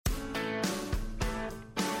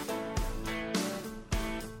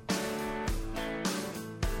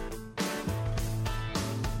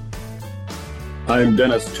I'm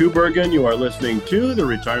Dennis Tubergen. You are listening to the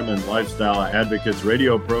Retirement Lifestyle Advocates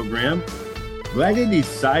radio program. Glad you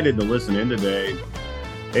decided to listen in today.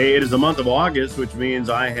 Hey, it is the month of August, which means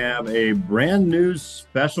I have a brand new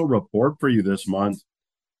special report for you this month.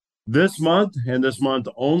 This month, and this month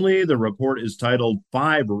only, the report is titled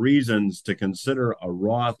 5 Reasons to Consider a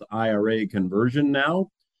Roth IRA Conversion Now.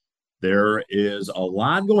 There is a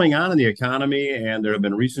lot going on in the economy, and there have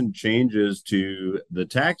been recent changes to the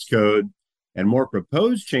tax code and more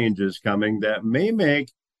proposed changes coming that may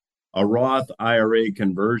make a Roth IRA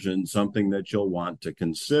conversion something that you'll want to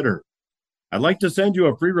consider. I'd like to send you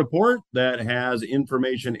a free report that has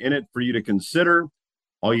information in it for you to consider.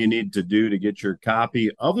 All you need to do to get your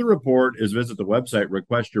copy of the report is visit the website,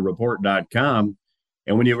 requestyourreport.com.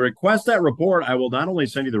 And when you request that report, I will not only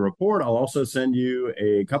send you the report, I'll also send you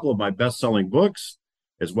a couple of my best-selling books,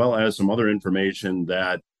 as well as some other information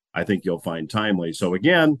that I think you'll find timely. So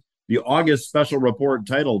again, the August special report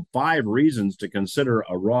titled 5 Reasons to Consider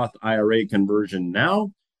a Roth IRA Conversion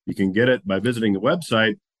Now. You can get it by visiting the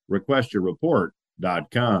website,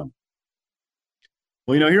 requestyourreport.com.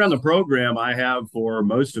 Well, here on the program, I have for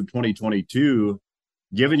most of 2022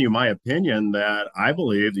 given you my opinion that I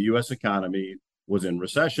believe the U.S. economy was in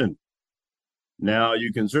recession. Now,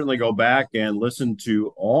 you can certainly go back and listen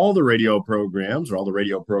to all the radio programs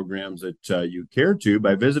that you care to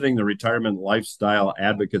by visiting the Retirement Lifestyle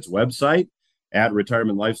Advocates website at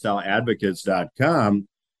retirementlifestyleadvocates.com.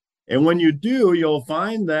 And when you do, you'll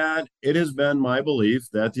find that it has been my belief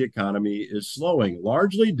that the economy is slowing,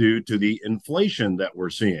 largely due to the inflation that we're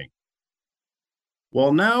seeing.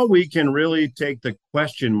 Well, now we can really take the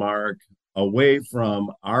question mark away from,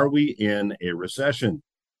 are we in a recession?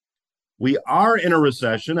 We are in a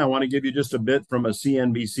recession. I want to give you just a bit from a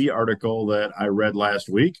CNBC article that I read last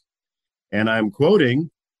week. And I'm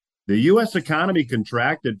quoting, "The U.S. economy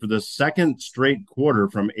contracted for the second straight quarter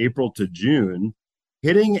from April to June,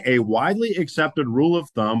 hitting a widely accepted rule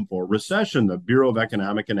of thumb for recession," the Bureau of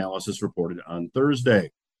Economic Analysis reported on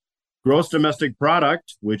Thursday. Gross domestic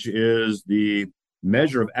product, which is the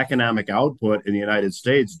measure of economic output in the United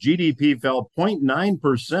States, GDP fell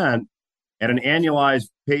 0.9% at an annualized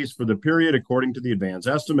pace for the period, according to the advance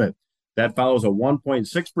estimate. That follows a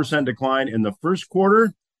 1.6% decline in the first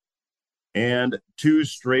quarter, and 2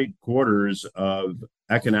 straight quarters of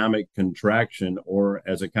economic contraction, or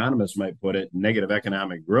as economists might put it, negative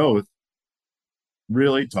economic growth,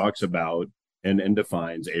 really talks about and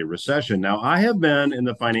defines a recession. Now, I have been in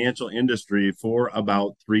the financial industry for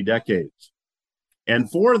about 3 decades. And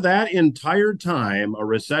for that entire time, a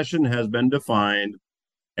recession has been defined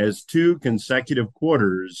as 2 consecutive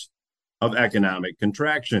quarters of economic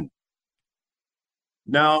contraction.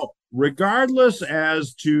 Now, regardless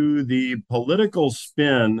as to the political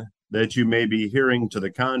spin that you may be hearing to the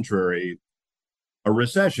contrary, a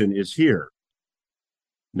recession is here.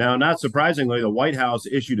 Now, not surprisingly, the White House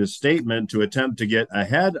issued a statement to attempt to get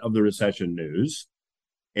ahead of the recession news.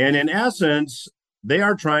 And in essence, they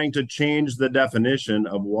are trying to change the definition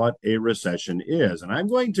of what a recession is. And I'm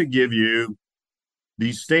going to give you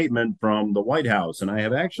the statement from the White House. And I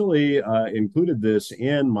have actually included this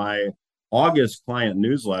in my August client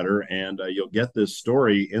newsletter, and you'll get this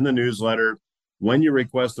story in the newsletter. When you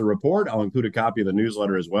request the report, I'll include a copy of the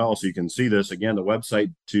newsletter as well, so you can see this. Again, the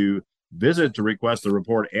website to visit to request the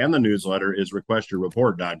report and the newsletter is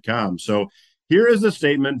requestyourreport.com. So here is the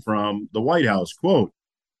statement from the White House, quote,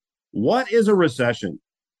 "What is a recession?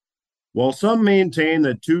 While some maintain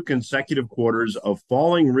that 2 consecutive quarters of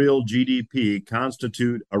falling real GDP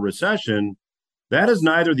constitute a recession, that is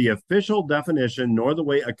neither the official definition nor the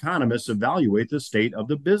way economists evaluate the state of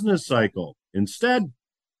the business cycle. Instead,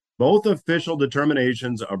 both official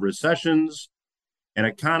determinations of recessions and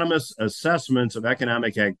economists' assessments of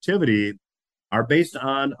economic activity are based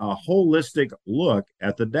on a holistic look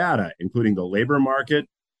at the data, including the labor market,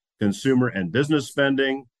 consumer and business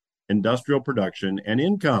spending, industrial production, and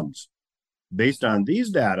incomes. Based on these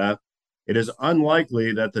data, it is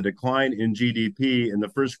unlikely that the decline in GDP in the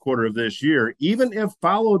first quarter of this year, even if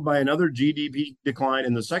followed by another GDP decline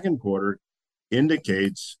in the second quarter,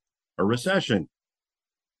 indicates a recession."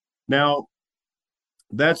 Now,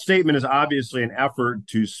 that statement is obviously an effort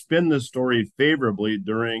to spin the story favorably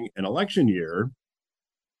during an election year.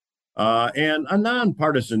 And a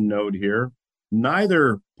nonpartisan note here,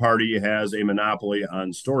 neither party has a monopoly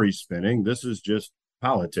on story spinning. This is just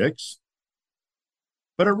politics.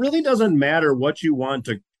 But it really doesn't matter what you want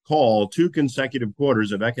to call 2 consecutive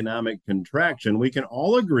quarters of economic contraction. We can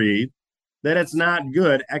all agree that it's not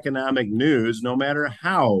good economic news, no matter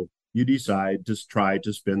how you decide to try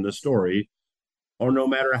to spin the story or no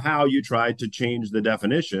matter how you try to change the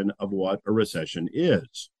definition of what a recession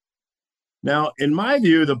is. Now, in my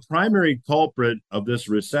view, the primary culprit of this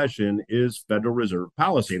recession is Federal Reserve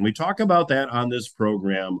policy. And we talk about that on this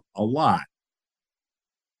program a lot.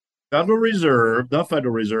 The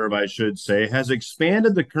Federal Reserve, I should say, has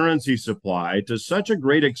expanded the currency supply to such a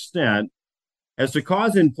great extent as to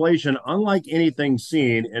cause inflation unlike anything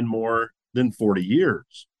seen in more than 40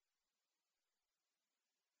 years.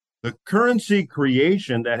 The currency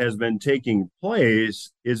creation that has been taking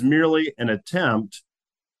place is merely an attempt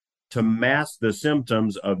to mask the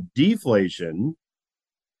symptoms of deflation,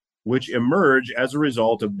 which emerge as a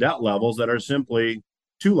result of debt levels that are simply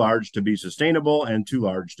too large to be sustainable and too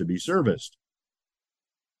large to be serviced.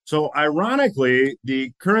 So ironically,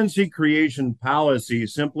 the currency creation policy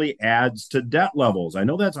simply adds to debt levels. I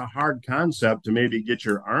know that's a hard concept to maybe get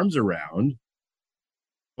your arms around,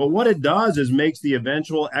 but what it does is makes the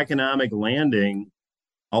eventual economic landing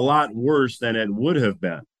a lot worse than it would have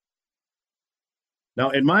been.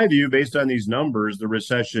 Now, in my view, based on these numbers, the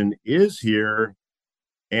recession is here,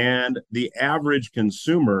 and the average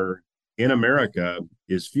consumer in America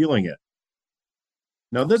is feeling it.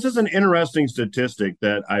 Now, this is an interesting statistic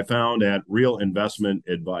that I found at Real Investment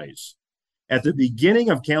Advice. At the beginning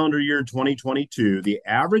of calendar year 2022, the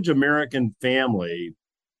average American family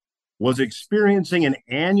was experiencing an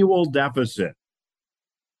annual deficit.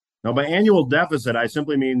 Now, by annual deficit, I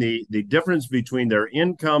simply mean the difference between their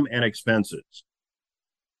income and expenses.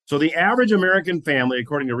 So the average American family,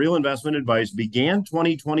 according to Real Investment Advice, began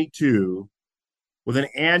 2022 with an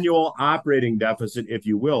annual operating deficit, if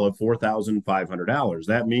you will, of $4,500.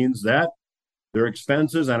 That means that their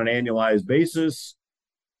expenses on an annualized basis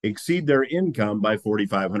exceed their income by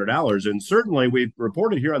 $4,500. And certainly we've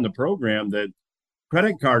reported here on the program that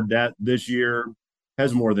credit card debt this year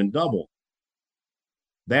has more than doubled.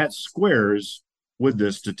 That squares with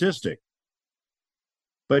this statistic.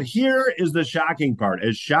 But here is the shocking part.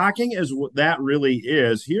 As shocking as that really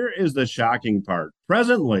is, here is the shocking part.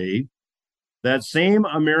 Presently, that same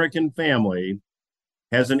American family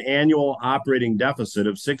has an annual operating deficit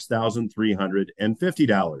of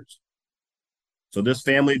 $6,350. So this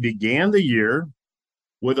family began the year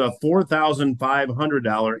with a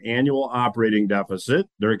 $4,500 annual operating deficit.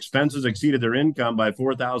 Their expenses exceeded their income by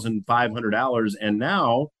 $4,500. And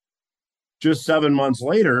now, just 7 months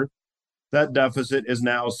later, that deficit is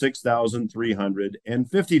now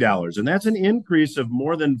 $6,350. And that's an increase of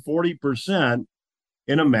more than 40%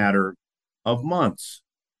 in a matter of months.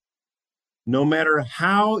 No matter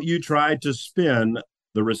how you try to spin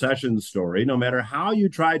the recession story, no matter how you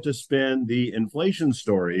try to spin the inflation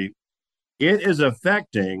story, it is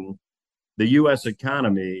affecting the U.S.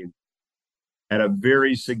 economy at a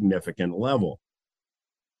very significant level.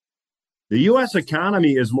 The U.S.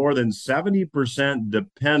 economy is more than 70%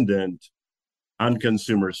 dependent on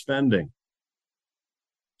consumer spending.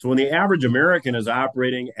 So when the average American is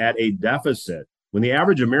operating at a deficit, when the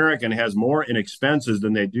average American has more in expenses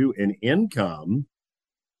than they do in income,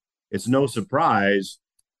 it's no surprise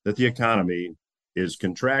that the economy is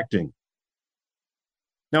contracting.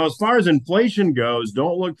 Now, as far as inflation goes,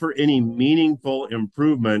 don't look for any meaningful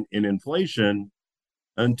improvement in inflation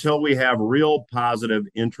until we have real positive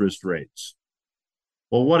interest rates.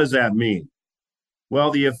 Well, what does that mean?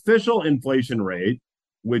 Well, the official inflation rate,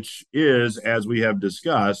 which is, as we have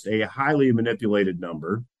discussed, a highly manipulated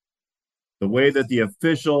number, the way that the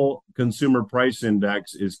official consumer price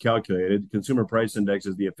index is calculated, consumer price index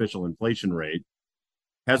is the official inflation rate,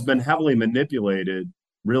 has been heavily manipulated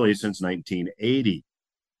really since 1980.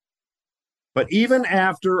 But even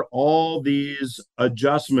after all these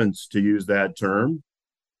adjustments, to use that term,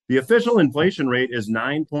 the official inflation rate is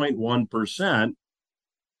 9.1%.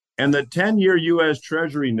 And the 10-year U.S.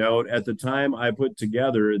 Treasury note at the time I put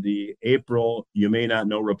together the April You May Not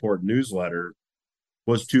Know Report newsletter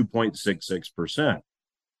was 2.66%.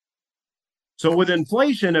 So with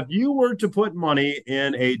inflation, if you were to put money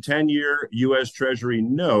in a 10-year U.S. Treasury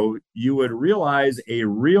note, you would realize a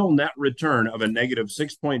real net return of a negative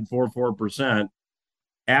 6.44%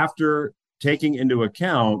 after taking into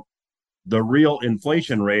account the real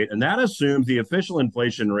inflation rate. And that assumes the official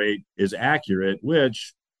inflation rate is accurate,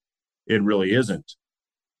 which it really isn't.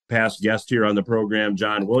 Past guest here on the program,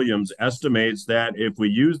 John Williams, estimates that if we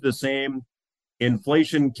use the same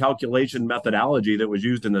inflation calculation methodology that was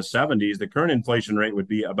used in the 70s, the current inflation rate would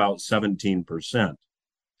be about 17%.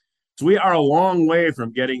 So we are a long way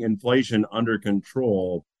from getting inflation under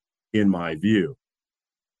control, in my view.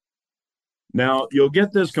 Now, you'll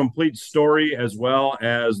get this complete story as well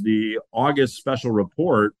as the August special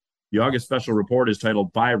report. The August special report is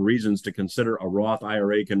titled 5 Reasons to Consider a Roth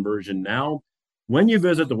IRA Conversion Now. When you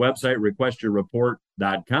visit the website,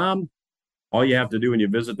 requestyourreport.com, all you have to do when you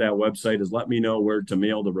visit that website is let me know where to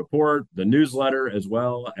mail the report, the newsletter, as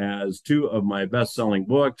well as 2 of my best-selling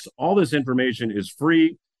books. All this information is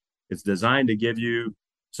free. It's designed to give you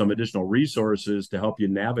some additional resources to help you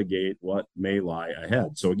navigate what may lie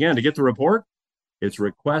ahead. So again, to get the report, it's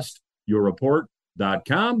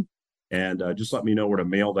requestyourreport.com. And just let me know where to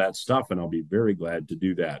mail that stuff, and I'll be very glad to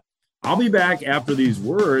do that. I'll be back after these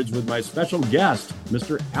words with my special guest,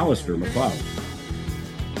 Mr. Alasdair Macleod.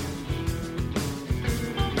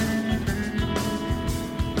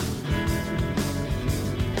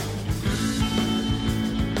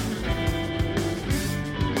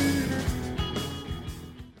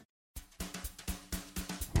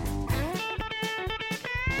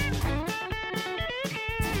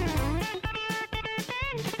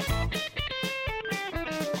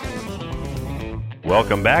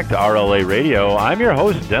 Welcome back to RLA Radio. I'm your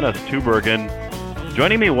host, Dennis Tubergen.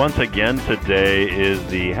 Joining me once again today is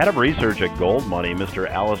the head of research at Gold Money, Mr.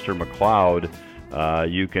 Alasdair Macleod.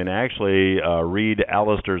 You can actually read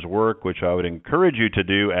Alasdair's work, which I would encourage you to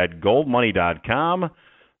do at goldmoney.com.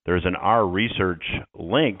 There's an R Research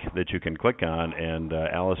link that you can click on, and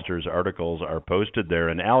Alasdair's articles are posted there.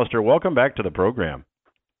 And Alasdair, welcome back to the program.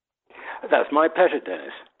 That's my pleasure,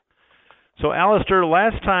 Dennis. So, Alasdair,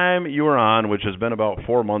 last time you were on, which has been about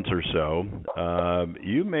 4 months or so,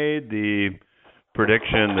 you made the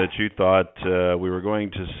prediction that you thought we were going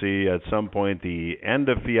to see at some point the end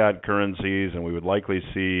of fiat currencies, and we would likely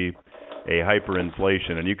see a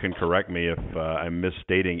hyperinflation. And you can correct me if I'm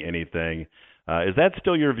misstating anything. Is that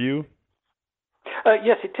still your view?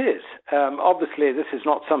 Yes, it is. Obviously, this is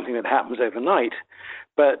not something that happens overnight.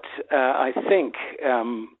 But I think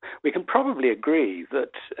we can probably agree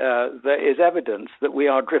that there is evidence that we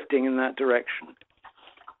are drifting in that direction.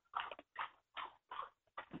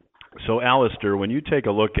 So, Alasdair, when you take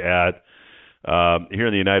a look at here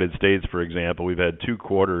in the United States, for example, we've had 2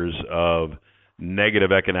 quarters of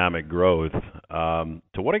negative economic growth. To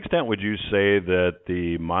what extent would you say that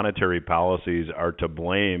the monetary policies are to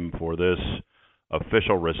blame for this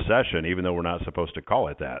official recession, even though we're not supposed to call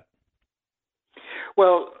it that?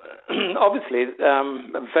 Well, obviously,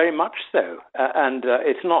 very much so. And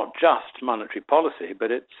it's not just monetary policy,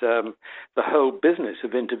 but it's the whole business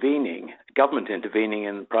of intervening, government intervening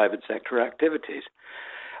in private sector activities.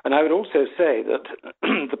 And I would also say that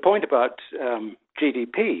the point about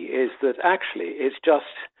GDP is that actually it's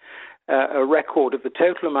just a record of the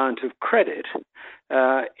total amount of credit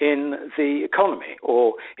in the economy,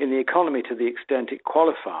 or in the economy to the extent it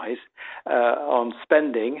qualifies on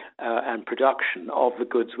spending and production of the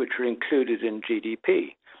goods which are included in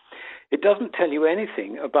GDP. It doesn't tell you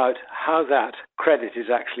anything about how that credit is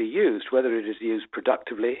actually used, whether it is used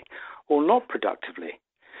productively or not productively.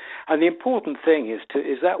 And the important thing is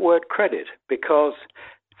that word credit, because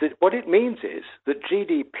what it means is that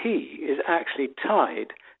GDP is actually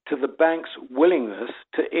tied to the bank's willingness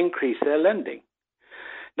to increase their lending.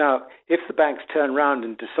 Now, if the banks turn around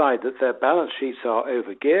and decide that their balance sheets are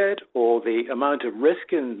overgeared, or the amount of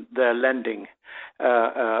risk in their lending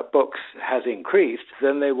books has increased,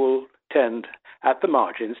 then they will tend at the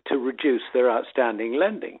margins to reduce their outstanding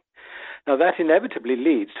lending. Now, that inevitably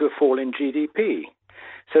leads to a fall in GDP.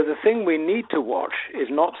 So the thing we need to watch is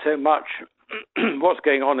not so much what's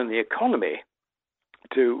going on in the economy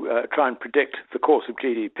to try and predict the course of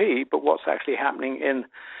GDP, but what's actually happening in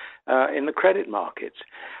the credit markets.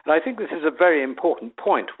 And I think this is a very important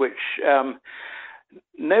point, which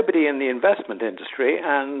nobody in the investment industry,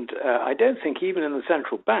 and I don't think even in the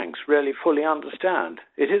central banks, really fully understand.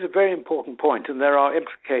 It is a very important point, and there are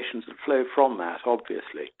implications that flow from that,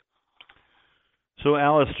 obviously. So,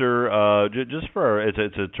 Alasdair,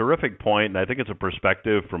 it's a terrific point, and I think it's a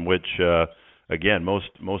perspective from which, again,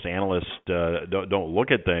 most analysts don't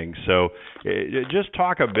look at things. So, just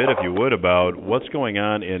talk a bit, if you would, about what's going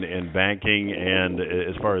on in banking and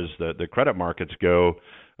as far as the credit markets go,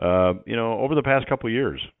 over the past couple of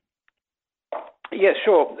years. Yes,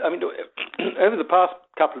 sure. I mean, over the past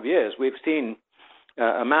couple of years, we've seen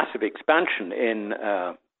a massive expansion in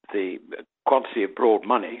the quantity of broad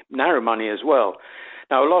money, narrow money as well.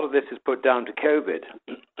 Now, a lot of this is put down to COVID.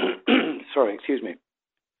 Sorry, excuse me.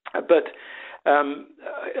 But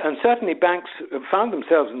and certainly banks found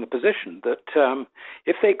themselves in the position that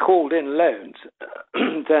if they called in loans,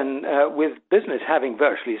 then with business having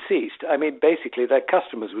virtually ceased, I mean, basically their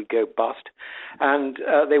customers would go bust and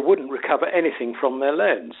they wouldn't recover anything from their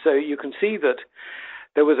loans. So you can see that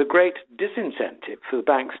there was a great disincentive for the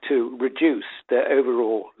banks to reduce their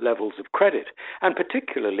overall levels of credit, and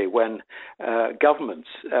particularly when governments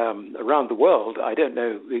around the world, I don't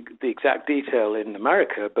know the exact detail in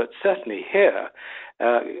America, but certainly here,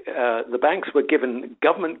 the banks were given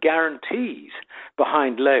government guarantees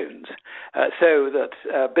behind loans so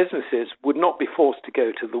that businesses would not be forced to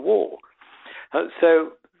go to the wall.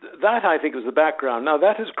 So that, I think, was the background. Now,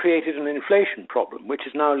 that has created an inflation problem, which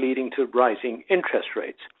is now leading to rising interest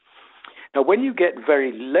rates. Now, when you get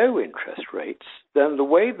very low interest rates, then the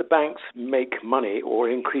way the banks make money or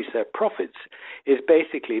increase their profits is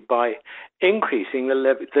basically by increasing the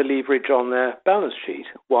leverage on their balance sheet.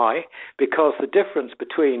 Why? Because the difference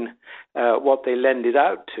between what they lend it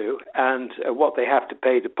out to and what they have to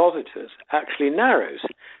pay depositors actually narrows.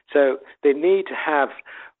 So they need to have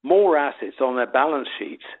more assets on their balance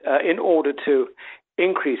sheets in order to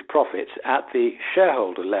increase profits at the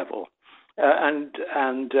shareholder level.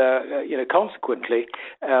 Consequently,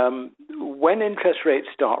 when interest rates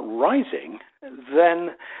start rising,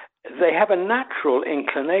 then they have a natural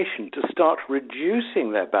inclination to start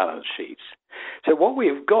reducing their balance sheets. So what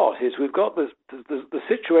we've got the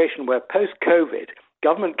situation where post-COVID,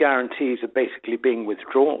 government guarantees are basically being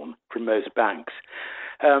withdrawn from most banks.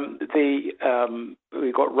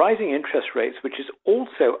 We've got rising interest rates, which is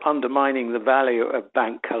also undermining the value of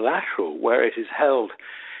bank collateral, where it is held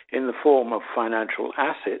in the form of financial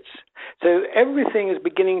assets. So everything is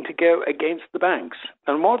beginning to go against the banks.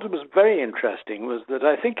 And what was very interesting was that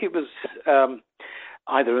I think it was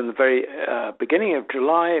either in the very beginning of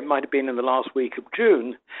July, it might have been in the last week of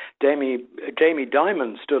June, Jamie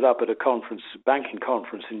Dimon stood up at a banking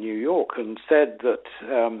conference in New York, and said that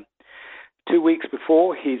 2 weeks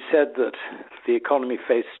before, he said that the economy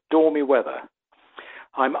faced stormy weather.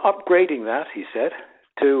 I'm upgrading that, he said,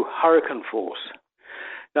 to hurricane force.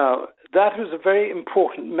 Now, that was a very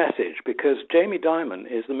important message, because Jamie Dimon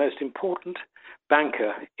is the most important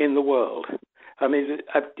banker in the world. I mean,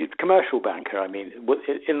 commercial banker,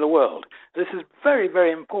 in the world. This is very,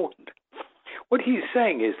 very important. What he's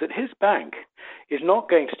saying is that his bank is not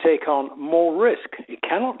going to take on more risk. It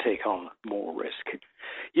cannot take on more risk.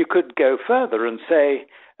 You could go further and say,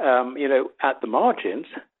 at the margins,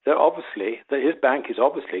 that his bank is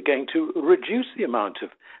obviously going to reduce the amount of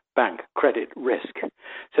bank credit risk.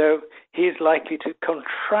 So he is likely to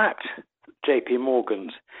contract JP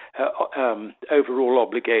Morgan's overall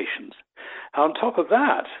obligations. On top of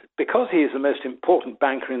that, because he is the most important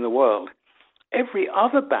banker in the world, every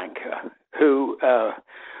other banker who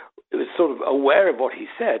was sort of aware of what he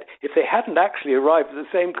said, if they hadn't actually arrived at the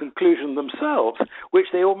same conclusion themselves,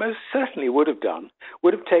 which they almost certainly would have done,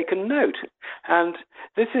 would have taken note. And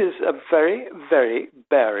this is a very, very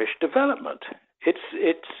bearish development.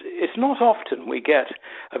 It's not often we get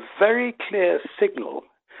a very clear signal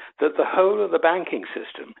that the whole of the banking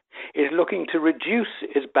system is looking to reduce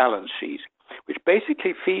its balance sheet, which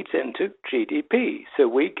basically feeds into GDP. So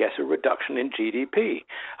we get a reduction in GDP.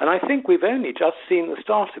 And I think we've only just seen the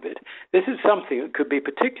start of it. This is something that could be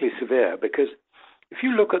particularly severe, because if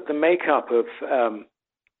you look at the makeup of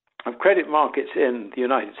credit markets in the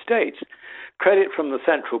United States, credit from the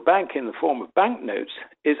central bank in the form of banknotes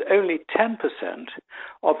is only 10%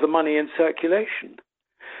 of the money in circulation.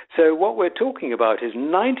 So what we're talking about is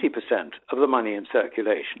 90% of the money in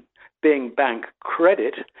circulation being bank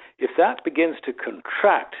credit. If that begins to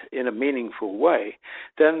contract in a meaningful way,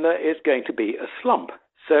 then there is going to be a slump.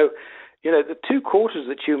 So, the 2 quarters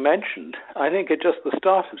that you mentioned, I think, are just the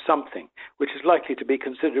start of something which is likely to be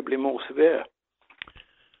considerably more severe.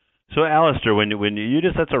 So, Alasdair, when you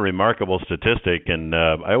just, that's a remarkable statistic, and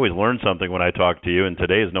I always learn something when I talk to you, and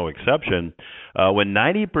today is no exception. When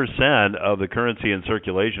 90% of the currency in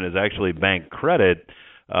circulation is actually bank credit,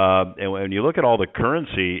 and when you look at all the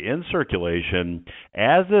currency in circulation,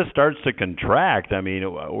 as this starts to contract,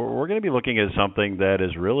 we're going to be looking at something that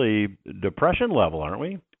is really depression level, aren't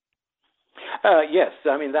we? Yes,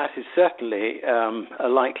 that is certainly a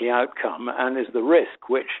likely outcome, and is the risk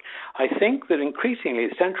which I think that increasingly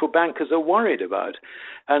central bankers are worried about.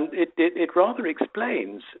 And it rather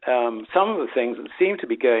explains some of the things that seem to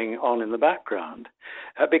be going on in the background,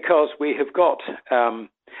 because we have got,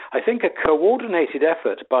 I think, a coordinated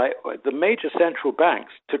effort by the major central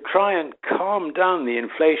banks to try and calm down the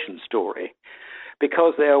inflation story,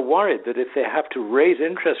 because they are worried that if they have to raise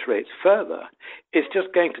interest rates further, it's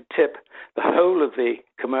just going to tip the whole of the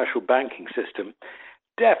commercial banking system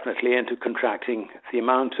definitely into contracting the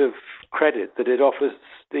amount of credit that it offers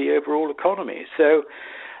the overall economy. So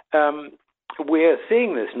we are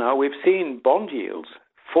seeing this now. We've seen bond yields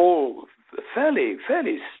fall fairly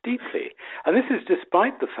steeply. And this is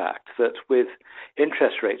despite the fact that with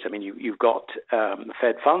interest rates, I mean, you've got the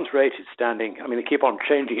Fed funds rate is standing, I mean, they keep on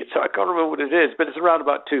changing it, so I can't remember what it is, but it's around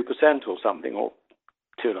about 2% or something, or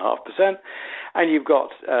 2.5%. And you've got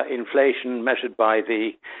inflation measured by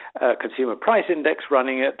the consumer price index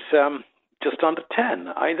running at just under 10.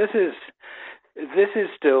 I mean, this is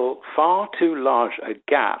still far too large a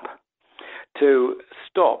gap to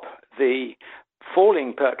stop the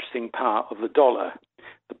falling purchasing power of the dollar.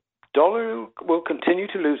 The dollar will continue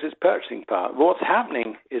to lose its purchasing power. What's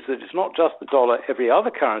happening is that it's not just the dollar, every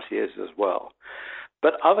other currency is as well.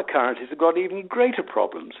 But other currencies have got even greater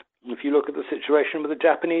problems. If you look at the situation with the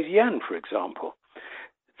Japanese yen, for example,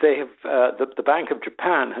 they have the Bank of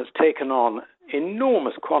Japan has taken on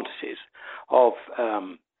enormous quantities of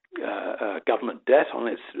government debt on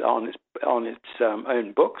its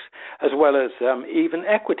own books, as well as even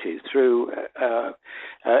equities through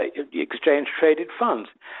exchange traded funds,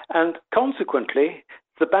 and consequently,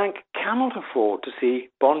 the bank cannot afford to see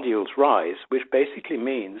bond yields rise, which basically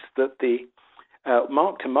means that the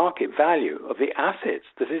mark-to-market value of the assets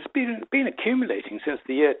that has been accumulating since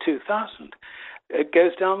the year 2000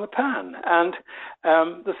 goes down the pan, and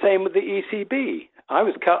the same with the ECB.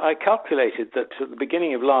 I calculated that at the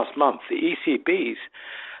beginning of last month, the ECB's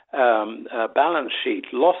balance sheet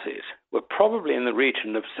losses were probably in the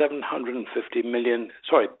region of 750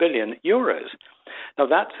 billion euros. Now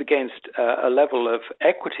that's against a level of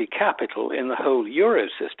equity capital in the whole euro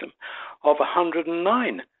system of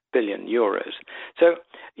 109 billion euros. So,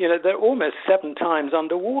 they're almost 7 times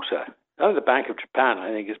underwater. The Bank of Japan,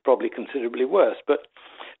 I think, is probably considerably worse, but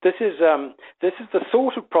this is the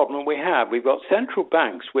sort of problem we have. We've got central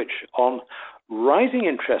banks which, on rising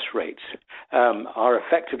interest rates, are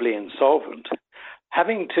effectively insolvent,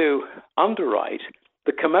 having to underwrite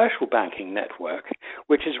the commercial banking network,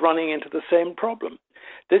 which is running into the same problem.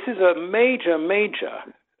 This is a major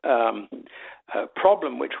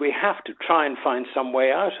problem which we have to try and find some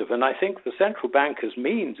way out of. And I think the central banker's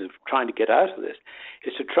means of trying to get out of this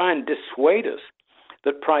is to try and dissuade us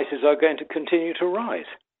that prices are going to continue to rise.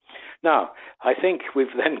 Now, I think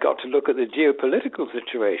we've then got to look at the geopolitical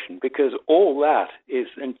situation, because all that is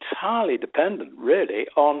entirely dependent, really,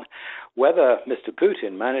 on whether Mr.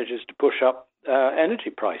 Putin manages to push up energy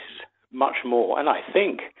prices much more. And I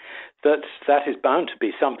think that is bound to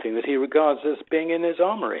be something that he regards as being in his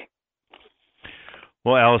armory.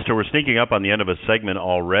 Well, Alasdair, we're sneaking up on the end of a segment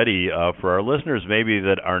already. For our listeners maybe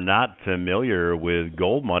that are not familiar with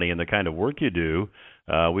Gold Money and the kind of work you do,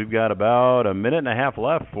 we've got about a minute and a half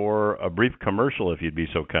left for a brief commercial, if you'd be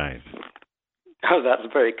so kind. Oh,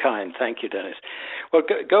 that's very kind. Thank you, Dennis. Well,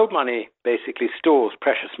 Gold Money basically stores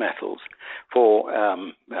precious metals for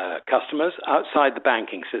customers outside the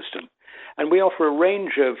banking system. And we offer a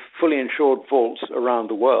range of fully insured vaults around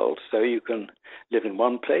the world, so you can live in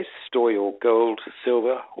one place, store your gold,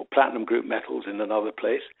 silver, or platinum group metals in another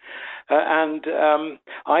place. And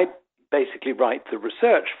I basically write the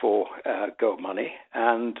research for Gold Money,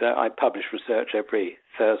 and I publish research every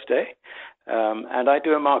Thursday. And I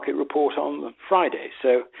do a market report on Friday.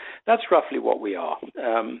 So that's roughly what we are.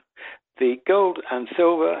 The gold and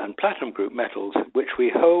silver and platinum group metals, which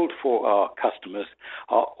we hold for our customers,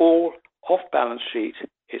 are all off-balance sheet.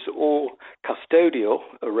 It's all custodial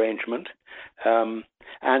arrangement, and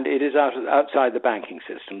it is outside the banking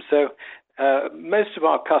system. So most of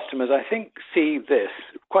our customers, I think, see this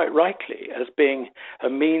quite rightly as being a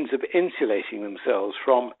means of insulating themselves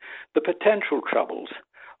from the potential troubles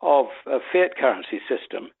of a fiat currency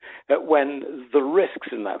system when the risks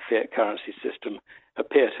in that fiat currency system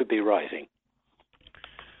appear to be rising.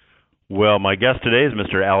 Well, my guest today is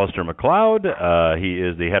Mr. Alasdair Macleod. He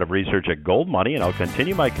is the head of research at Gold Money, and I'll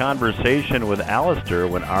continue my conversation with Alasdair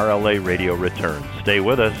when RLA Radio returns. Stay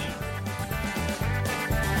with us.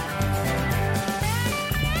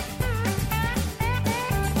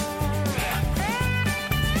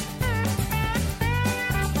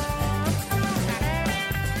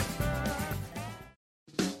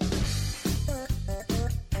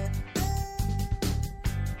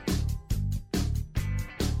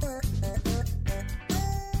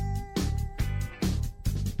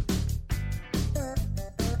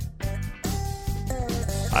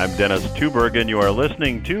 I'm Dennis Tubergen. You are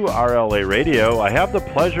listening to RLA Radio. I have the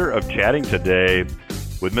pleasure of chatting today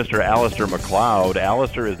with Mr. Alasdair Macleod.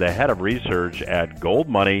 Alasdair is the head of research at Gold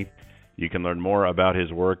Money. You can learn more about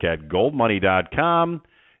his work at goldmoney.com,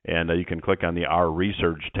 and you can click on the Our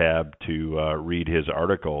Research tab to read his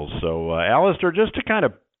articles. So, Alasdair, just to kind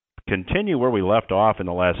of continue where we left off in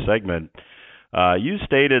the last segment, you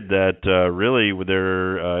stated that really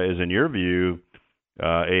there is, in your view,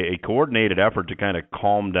 a coordinated effort to kind of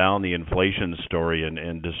calm down the inflation story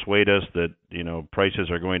and dissuade us that prices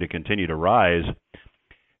are going to continue to rise.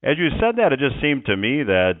 As you said that, it just seemed to me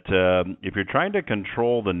that if you're trying to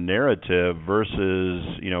control the narrative versus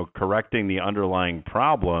correcting the underlying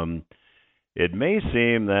problem, it may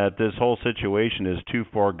seem that this whole situation is too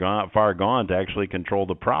far gone to actually control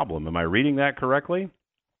the problem. Am I reading that correctly?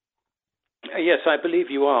 Yes, I believe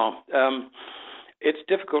you are. It's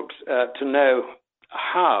difficult to know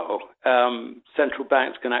how central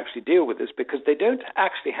banks can actually deal with this because they don't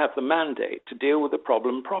actually have the mandate to deal with the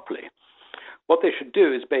problem properly. What they should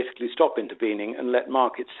do is basically stop intervening and let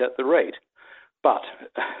markets set the rate. But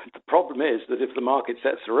the problem is that if the market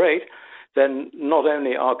sets the rate, then not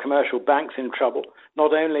only are commercial banks in trouble,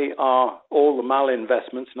 not only are all the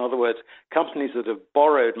malinvestments, in other words, companies that have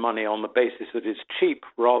borrowed money on the basis that it's cheap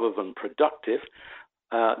rather than productive,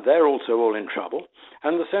 they're also all in trouble,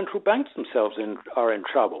 and the central banks themselves are in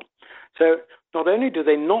trouble. So not only do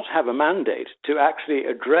they not have a mandate to actually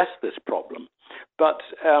address this problem, but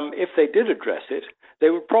if they did address it, they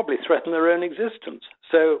would probably threaten their own existence.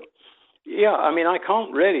 So, yeah, I mean, I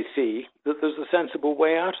can't really see that there's a sensible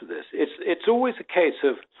way out of this. It's always a case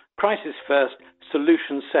of crisis first,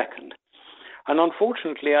 solution second. And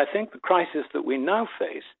unfortunately, I think the crisis that we now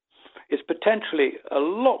face is potentially a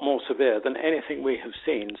lot more severe than anything we have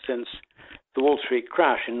seen since the Wall Street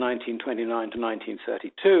crash in 1929 to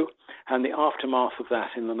 1932 and the aftermath of that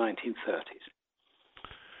in the 1930s.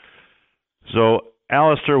 So,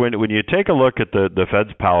 Alasdair, when you take a look at the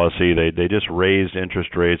Fed's policy, they just raised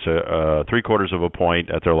interest rates 0.75 of a point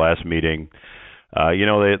at their last meeting.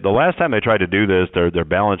 The last time they tried to do this, their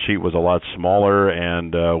balance sheet was a lot smaller,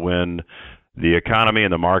 and when the economy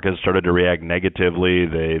and the markets started to react negatively,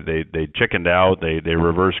 they chickened out, they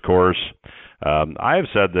reversed course. I have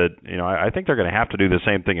said that I think they're going to have to do the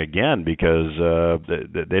same thing again because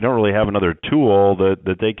they don't really have another tool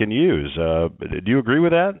that they can use. Do you agree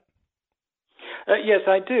with that? Yes,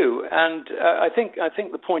 I do, and I think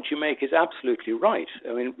the point you make is absolutely right.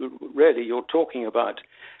 I mean, really, you're talking about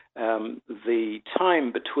the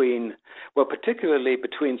time between, well, particularly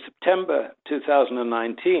between September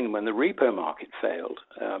 2019, when the repo market failed.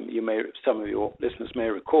 Some of your listeners may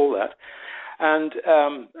recall that, and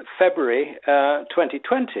February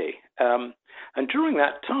 2020. And during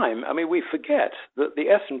that time, I mean, we forget that the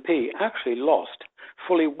S&P actually lost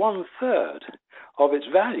fully 1/3 of its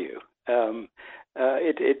value.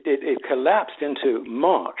 It collapsed into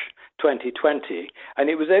March 2020, and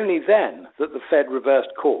it was only then that the Fed reversed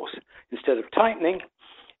course. Instead of tightening,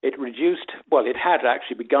 it had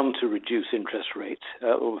actually begun to reduce interest rates,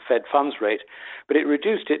 or the Fed funds rate, but it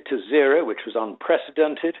reduced it to zero, which was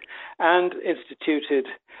unprecedented, and instituted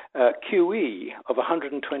QE of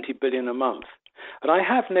 $120 billion a month. And I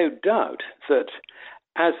have no doubt that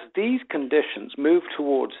as these conditions move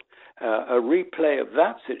towards a replay of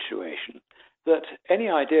that situation, that any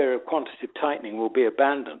idea of quantitative tightening will be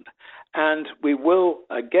abandoned, and we will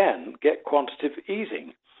again get quantitative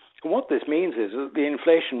easing. And what this means is that the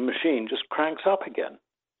inflation machine just cranks up again.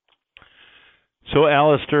 So,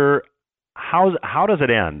 Alasdair, how does it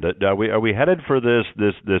end? Are we headed for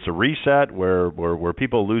this reset where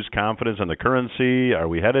people lose confidence in the currency? Are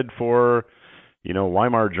we headed for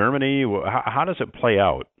Weimar Germany? How does it play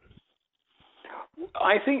out?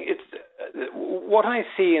 I think what I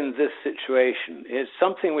see in this situation is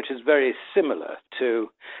something which is very similar to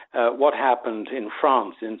what happened in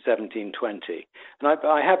France in 1720. And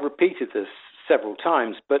I have repeated this several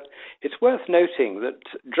times, but it's worth noting that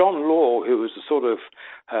John Law, who was a sort of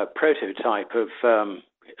prototype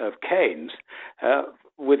of Keynes,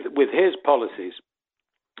 with his policies,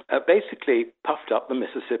 basically puffed up the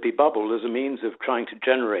Mississippi bubble as a means of trying to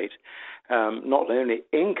generate not only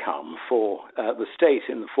income for the state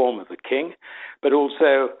in the form of the king, but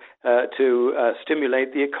also to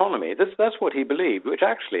stimulate the economy. That's what he believed, which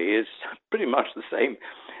actually is pretty much the same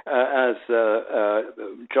as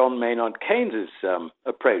John Maynard Keynes's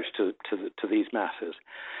approach to these matters.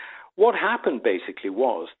 What happened basically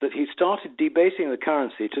was that he started debasing the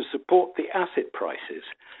currency to support the asset prices,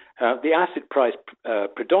 the asset price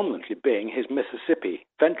predominantly being his Mississippi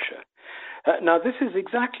venture. Now, this is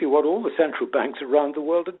exactly what all the central banks around the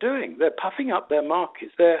world are doing. They're puffing up their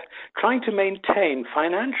markets. They're trying to maintain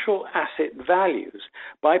financial asset values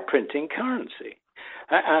by printing currency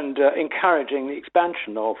and encouraging the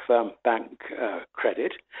expansion of bank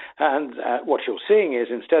credit. And what you're seeing is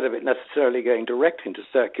instead of it necessarily going direct into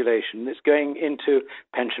circulation, it's going into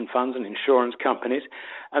pension funds and insurance companies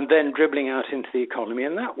and then dribbling out into the economy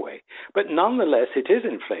in that way. But nonetheless, it is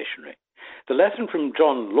inflationary. The lesson from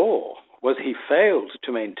John Law was he failed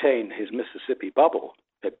to maintain his Mississippi bubble.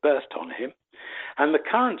 It burst on him. And the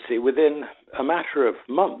currency, within a matter of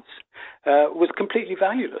months, was completely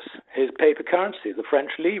valueless. His paper currency, the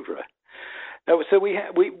French livre. So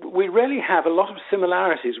we really have a lot of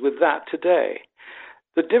similarities with that today.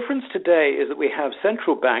 The difference today is that we have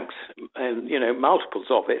central banks, and multiples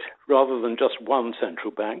of it, rather than just one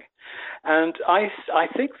central bank. And I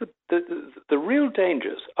think that the real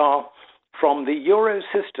dangers are from the euro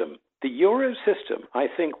system. The euro system, I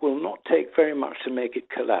think, will not take very much to make it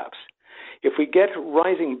collapse. If we get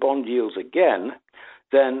rising bond yields again,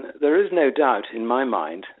 then there is no doubt in my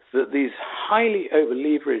mind that these highly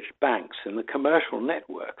over-leveraged banks in the commercial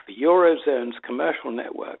network, the Eurozone's commercial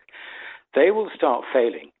network, they will start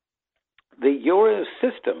failing. The euro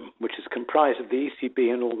system, which is comprised of the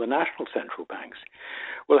ECB and all the national central banks,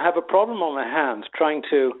 will have a problem on their hands trying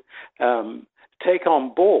to take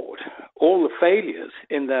on board all the failures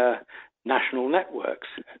in their national networks,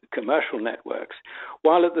 commercial networks,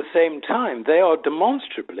 while at the same time they are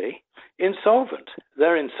demonstrably insolvent.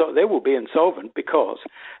 They will be insolvent because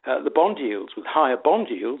the bond yields, with higher bond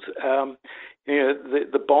yields,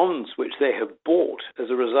 the bonds which they have bought as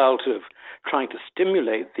a result of trying to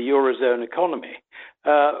stimulate the Eurozone economy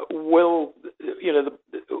will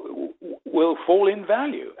fall in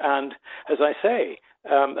value. And as I say,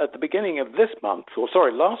 at the beginning of last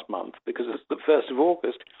month, because it's the 1st of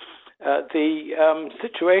August, the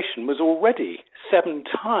situation was already 7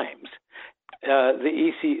 times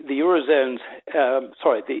the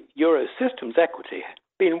euro system's equity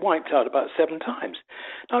been wiped out about 7 times.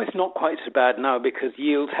 Now, it's not quite so bad now because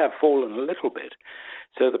yields have fallen a little bit,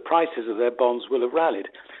 so the prices of their bonds will have rallied.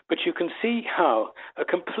 But you can see how a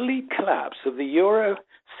complete collapse of the euro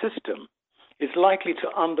system is likely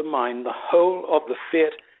to undermine the whole of the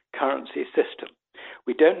fiat currency system.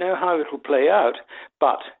 We don't know how it will play out,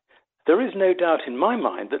 but there is no doubt in my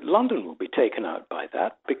mind that London will be taken out by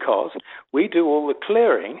that because we do all the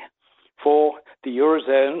clearing for the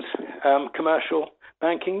Eurozone's commercial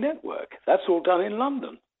banking network. That's all done in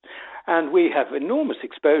London. And we have enormous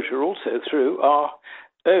exposure also through our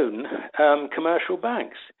own commercial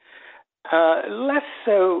banks. Less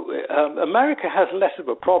so, America has less of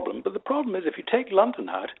a problem, but the problem is if you take London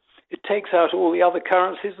out, it takes out all the other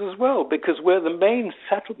currencies as well because we're the main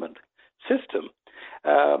settlement system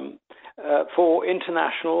for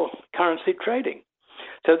international currency trading.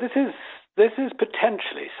 So this is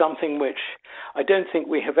potentially something which I don't think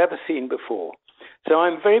we have ever seen before. So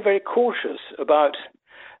I'm very, very cautious about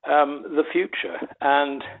the future,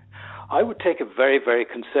 and I would take a very, very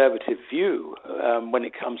conservative view when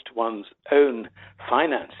it comes to one's own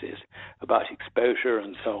finances about exposure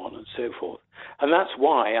and so on and so forth. And that's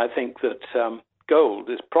why I think that gold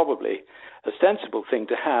is probably a sensible thing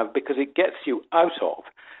to have because it gets you out of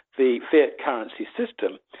the fiat currency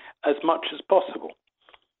system as much as possible.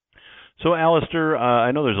 So, Alasdair,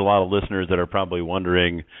 I know there's a lot of listeners that are probably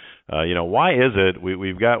wondering, why is it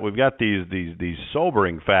we've got these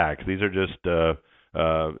sobering facts? These are just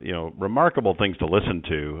remarkable things to listen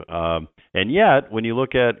to, and yet when you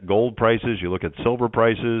look at gold prices, you look at silver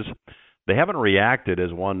prices, they haven't reacted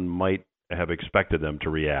as one might have expected them to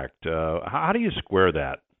react. How do you square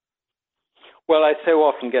that? Well, I so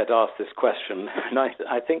often get asked this question, and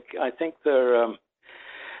I think there are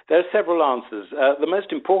several answers. The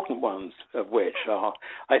most important ones of which are,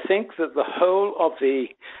 I think that the whole of the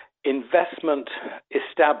investment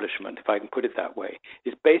establishment, if I can put it that way,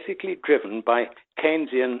 is basically driven by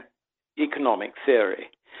Keynesian economic theory.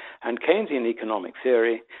 And Keynesian economic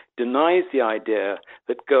theory denies the idea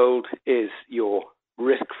that gold is your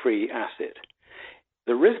risk-free asset.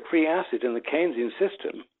 The risk-free asset in the Keynesian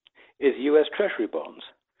system is U.S. Treasury bonds,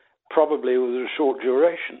 probably with a short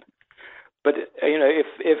duration. But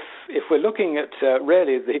if we're looking at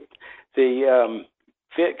really the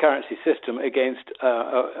fiat currency system against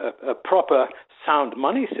a proper sound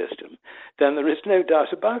money system, then there is no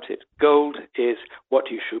doubt about it. Gold is what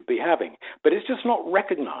you should be having, but it's just not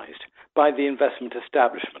recognized by the investment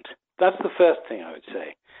establishment. That's the first thing I would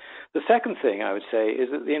say. The second thing I would say is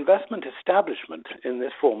that the investment establishment in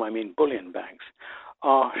this form, I mean bullion banks,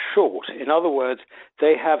 are short. In other words,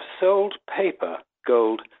 they have sold paper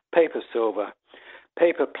gold, paper silver,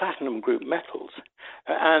 paper platinum group metals,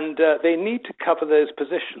 and they need to cover those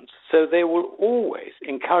positions. So they will always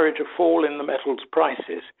encourage a fall in the metals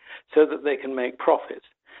prices so that they can make profits.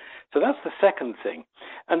 So that's the second thing.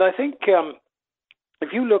 And I think if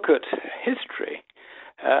you look at history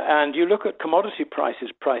and you look at commodity prices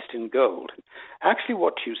priced in gold, actually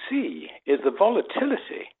what you see is the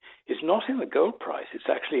volatility is not in the gold price, it's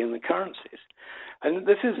actually in the currencies. And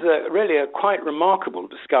this is really a quite remarkable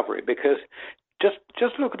discovery, because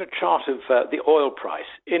just look at a chart of the oil price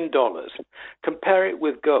in dollars. Compare it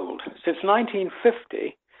with gold. Since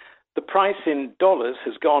 1950, the price in dollars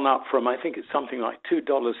has gone up from, I think it's something like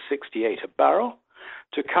 $2.68 a barrel,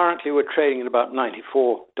 to currently we're trading at about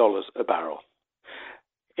 $94 a barrel.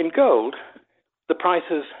 In gold, the price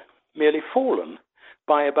has merely fallen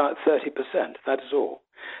by about 30%. That is all.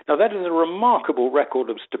 Now, that is a remarkable record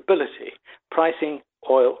of stability, pricing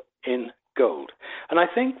oil in gold. And I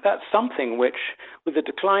think that's something which, with the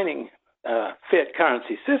declining fiat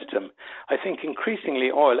currency system, I think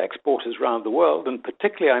increasingly oil exporters around the world, and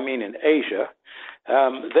particularly, I mean, in Asia,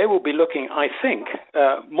 they will be looking, I think,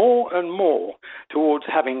 more and more towards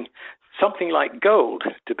having something like gold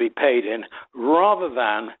to be paid in rather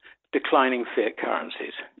than declining fiat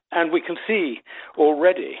currencies. And we can see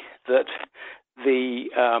already that the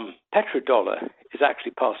petrodollar is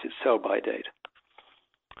actually past its sell-by date.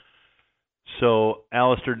 So,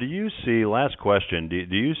 Alasdair, do you see, last question, do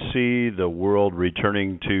you see the world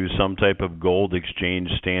returning to some type of gold exchange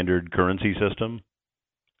standard currency system?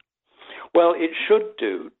 Well, it should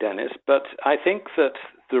do, Dennis, but I think that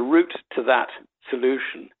the route to that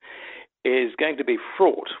solution is going to be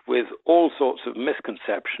fraught with all sorts of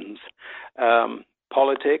misconceptions,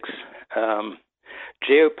 politics,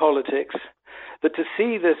 geopolitics, that to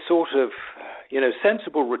see this sort of,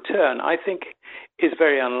 sensible return, I think, is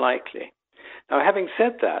very unlikely. Now, having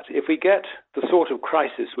said that, if we get the sort of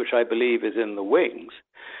crisis which I believe is in the wings,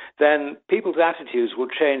 then people's attitudes will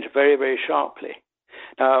change very, very sharply.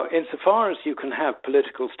 Now, insofar as you can have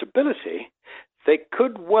political stability, they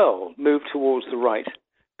could well move towards the right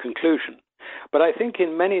conclusion. But I think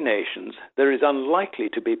in many nations, there is unlikely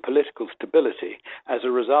to be political stability as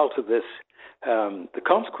a result of this, the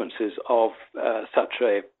consequences of such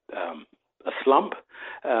a slump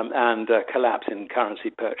and collapse in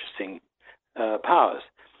currency purchasing powers.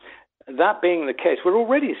 That being the case, we're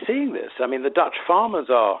already seeing this. I mean, the Dutch farmers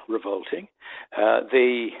are revolting.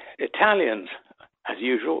 The Italians, as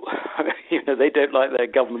usual, they don't like their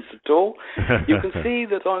governments at all. You can see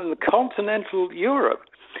that on the continental Europe,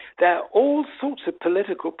 there are all sorts of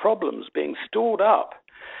political problems being stored up.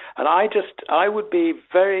 And I would be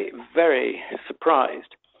very, very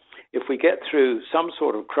surprised if we get through some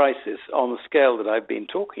sort of crisis on the scale that I've been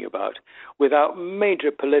talking about without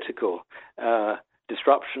major political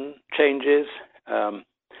disruption, changes,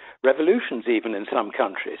 revolutions even in some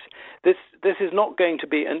countries. This is not going to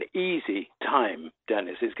be an easy time,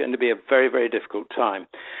 Dennis. It's going to be a very, very difficult time.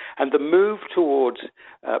 And the move towards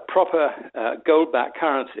proper gold-backed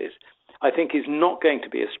currencies, I think, is not going to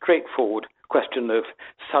be a straightforward question of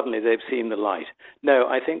suddenly they've seen the light. No,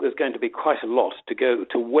 I think there's going to be quite a lot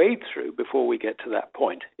to wade through before we get to that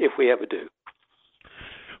point, if we ever do.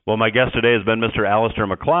 Well, my guest today has been Mr. Alasdair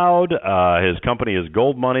Macleod. His company is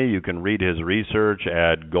Gold Money. You can read his research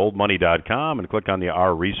at goldmoney.com and click on the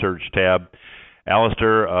Our Research tab.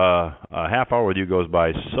 Alasdair, a half hour with you goes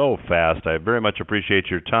by so fast. I very much appreciate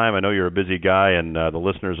your time. I know you're a busy guy, and the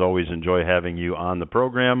listeners always enjoy having you on the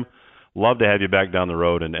program. Love to have you back down the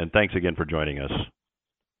road, and thanks again for joining us.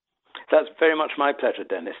 That's very much my pleasure,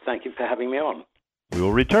 Dennis. Thank you for having me on. We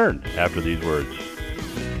will return after these words.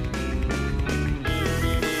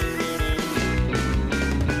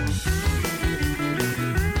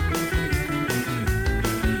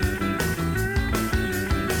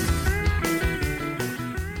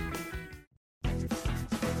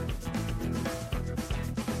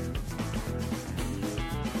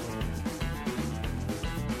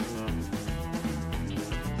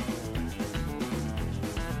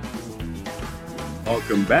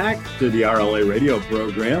 Welcome back to the RLA radio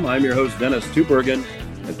program. I'm your host, Dennis Tubbergen,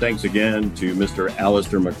 and thanks again to Mr.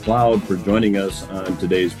 Alasdair Macleod for joining us on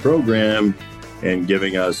today's program and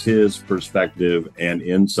giving us his perspective and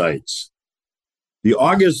insights. The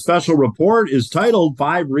August special report is titled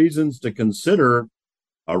 5 Reasons to Consider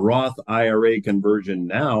a Roth IRA Conversion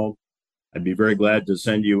Now. I'd be very glad to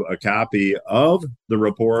send you a copy of the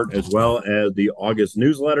report as well as the August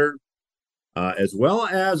newsletter, as well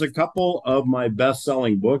as a couple of my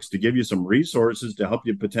best-selling books to give you some resources to help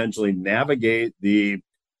you potentially navigate the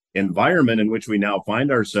environment in which we now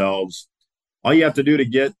find ourselves. All you have to do to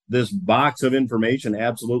get this box of information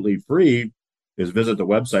absolutely free is visit the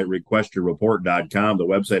website, requestyourreport.com. The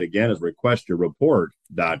website, again, is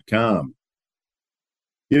requestyourreport.com.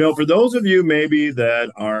 For those of you maybe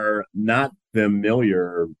that are not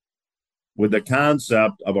familiar with the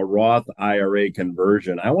concept of a Roth IRA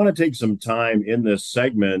conversion, I want to take some time in this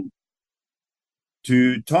segment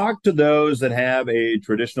to talk to those that have a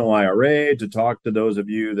traditional IRA, to talk to those of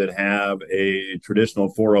you that have a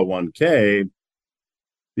traditional 401k,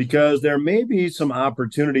 because there may be some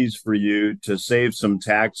opportunities for you to save some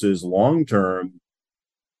taxes long term.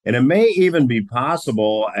 And it may even be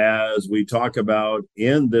possible, as we talk about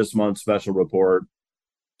in this month's special report,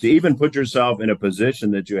 to even put yourself in a position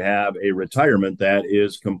that you have a retirement that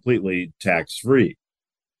is completely tax-free.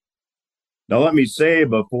 Now, let me say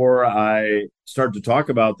before I start to talk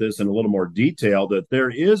about this in a little more detail that there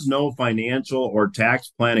is no financial or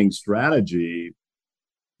tax planning strategy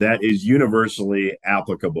that is universally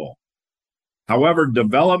applicable. However,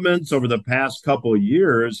 developments over the past couple of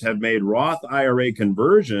years have made Roth IRA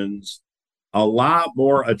conversions a lot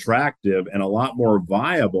more attractive and a lot more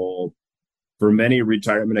viable for many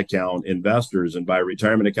retirement account investors. And by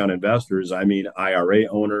retirement account investors, I mean IRA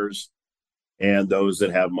owners and those that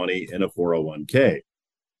have money in a 401k.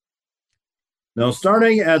 Now,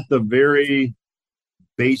 starting at the very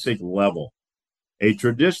basic level, a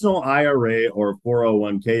traditional IRA or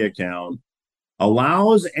 401k account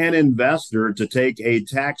allows an investor to take a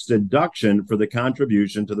tax deduction for the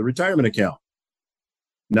contribution to the retirement account.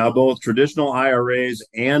 Now, both traditional IRAs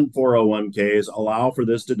and 401ks allow for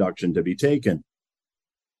this deduction to be taken.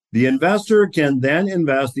 The investor can then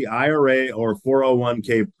invest the IRA or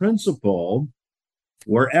 401k principal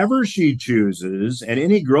wherever she chooses, and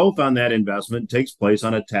any growth on that investment takes place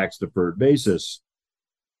on a tax-deferred basis.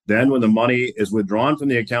 Then, when the money is withdrawn from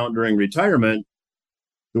the account during retirement,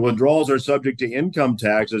 the withdrawals are subject to income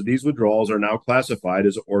tax, as these withdrawals are now classified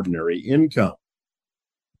as ordinary income.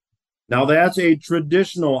 Now, that's a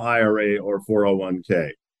traditional IRA or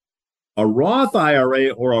 401k. A Roth IRA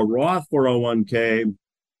or a Roth 401k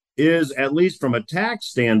is, at least from a tax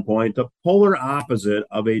standpoint, the polar opposite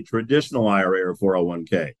of a traditional IRA or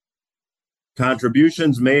 401k.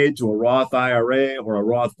 Contributions made to a Roth IRA or a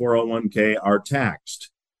Roth 401k are taxed.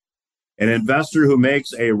 An investor who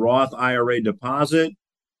makes a Roth IRA deposit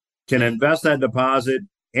can invest that deposit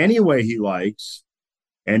any way he likes,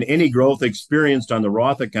 and any growth experienced on the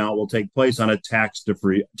Roth account will take place on a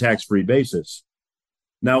tax-free basis.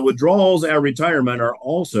 Now, withdrawals at retirement are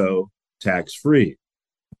also tax-free.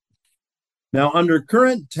 Now, under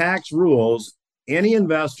current tax rules, any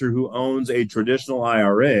investor who owns a traditional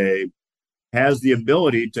IRA has the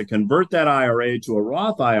ability to convert that IRA to a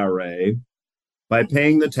Roth IRA by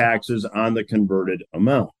paying the taxes on the converted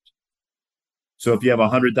amount. So if you have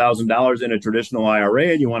 $100,000 in a traditional IRA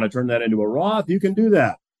and you want to turn that into a Roth, you can do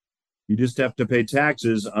that. You just have to pay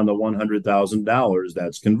taxes on the $100,000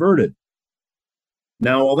 that's converted.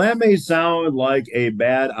 Now, while that may sound like a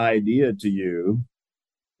bad idea to you,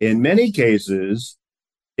 in many cases,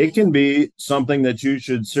 it can be something that you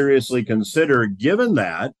should seriously consider, given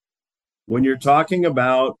that when you're talking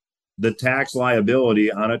about the tax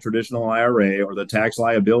liability on a traditional IRA or the tax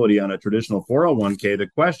liability on a traditional 401k, the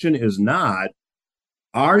question is not,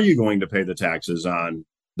 are you going to pay the taxes on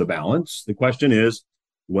the balance? The question is,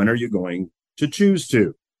 when are you going to choose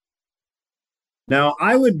to? Now,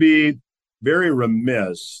 I would be very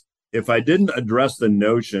remiss if I didn't address the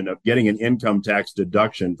notion of getting an income tax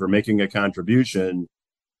deduction for making a contribution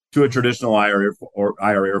to a traditional IRA or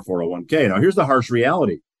 401k. Now, here's the harsh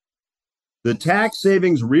reality. The tax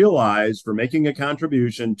savings realized for making a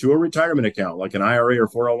contribution to a retirement account like an IRA or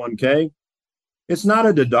 401k, it's not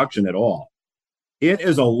a deduction at all. It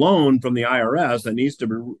is a loan from the IRS that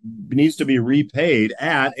needs to be repaid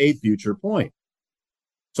at a future point.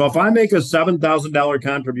 So if I make a $7,000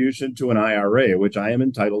 contribution to an IRA, which I am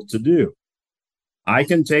entitled to do, I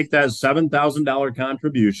can take that $7,000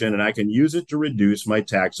 contribution and I can use it to reduce my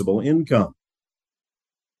taxable income.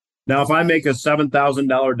 Now, if I make a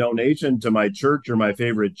 $7,000 donation to my church or my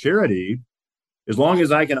favorite charity, as long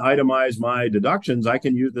as I can itemize my deductions, I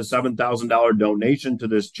can use the $7,000 donation to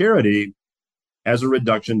this charity as a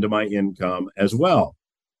reduction to my income as well.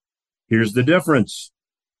 Here's the difference.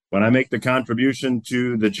 When I make the contribution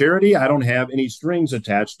to the charity, I don't have any strings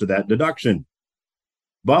attached to that deduction.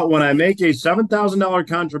 But when I make a $7,000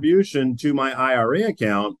 contribution to my IRA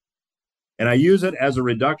account and I use it as a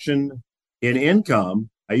reduction in income,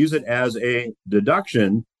 I use it as a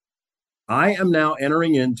deduction, I am now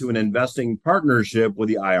entering into an investing partnership with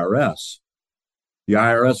the IRS. The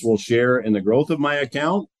IRS will share in the growth of my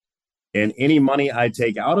account, and any money I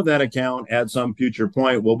take out of that account at some future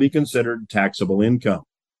point will be considered taxable income.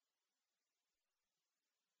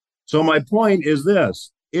 So my point is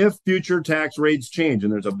this: if future tax rates change,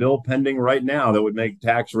 and there's a bill pending right now that would make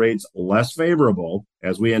tax rates less favorable,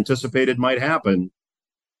 as we anticipated might happen,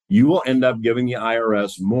 you will end up giving the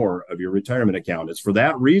IRS more of your retirement account. It's for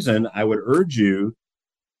that reason I would urge you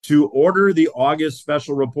to order the August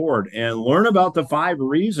special report and learn about the 5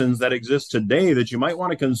 reasons that exist today that you might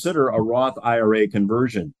want to consider a Roth IRA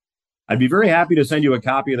conversion. I'd be very happy to send you a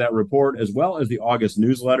copy of that report as well as the August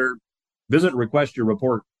newsletter. Visit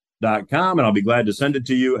requestyourreport.com and I'll be glad to send it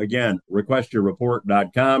to you. Again,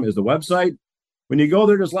 requestyourreport.com is the website. When you go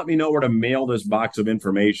there, just let me know where to mail this box of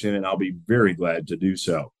information and I'll be very glad to do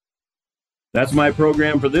so. That's my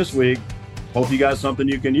program for this week. Hope you got something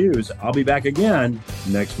you can use. I'll be back again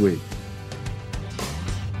next week.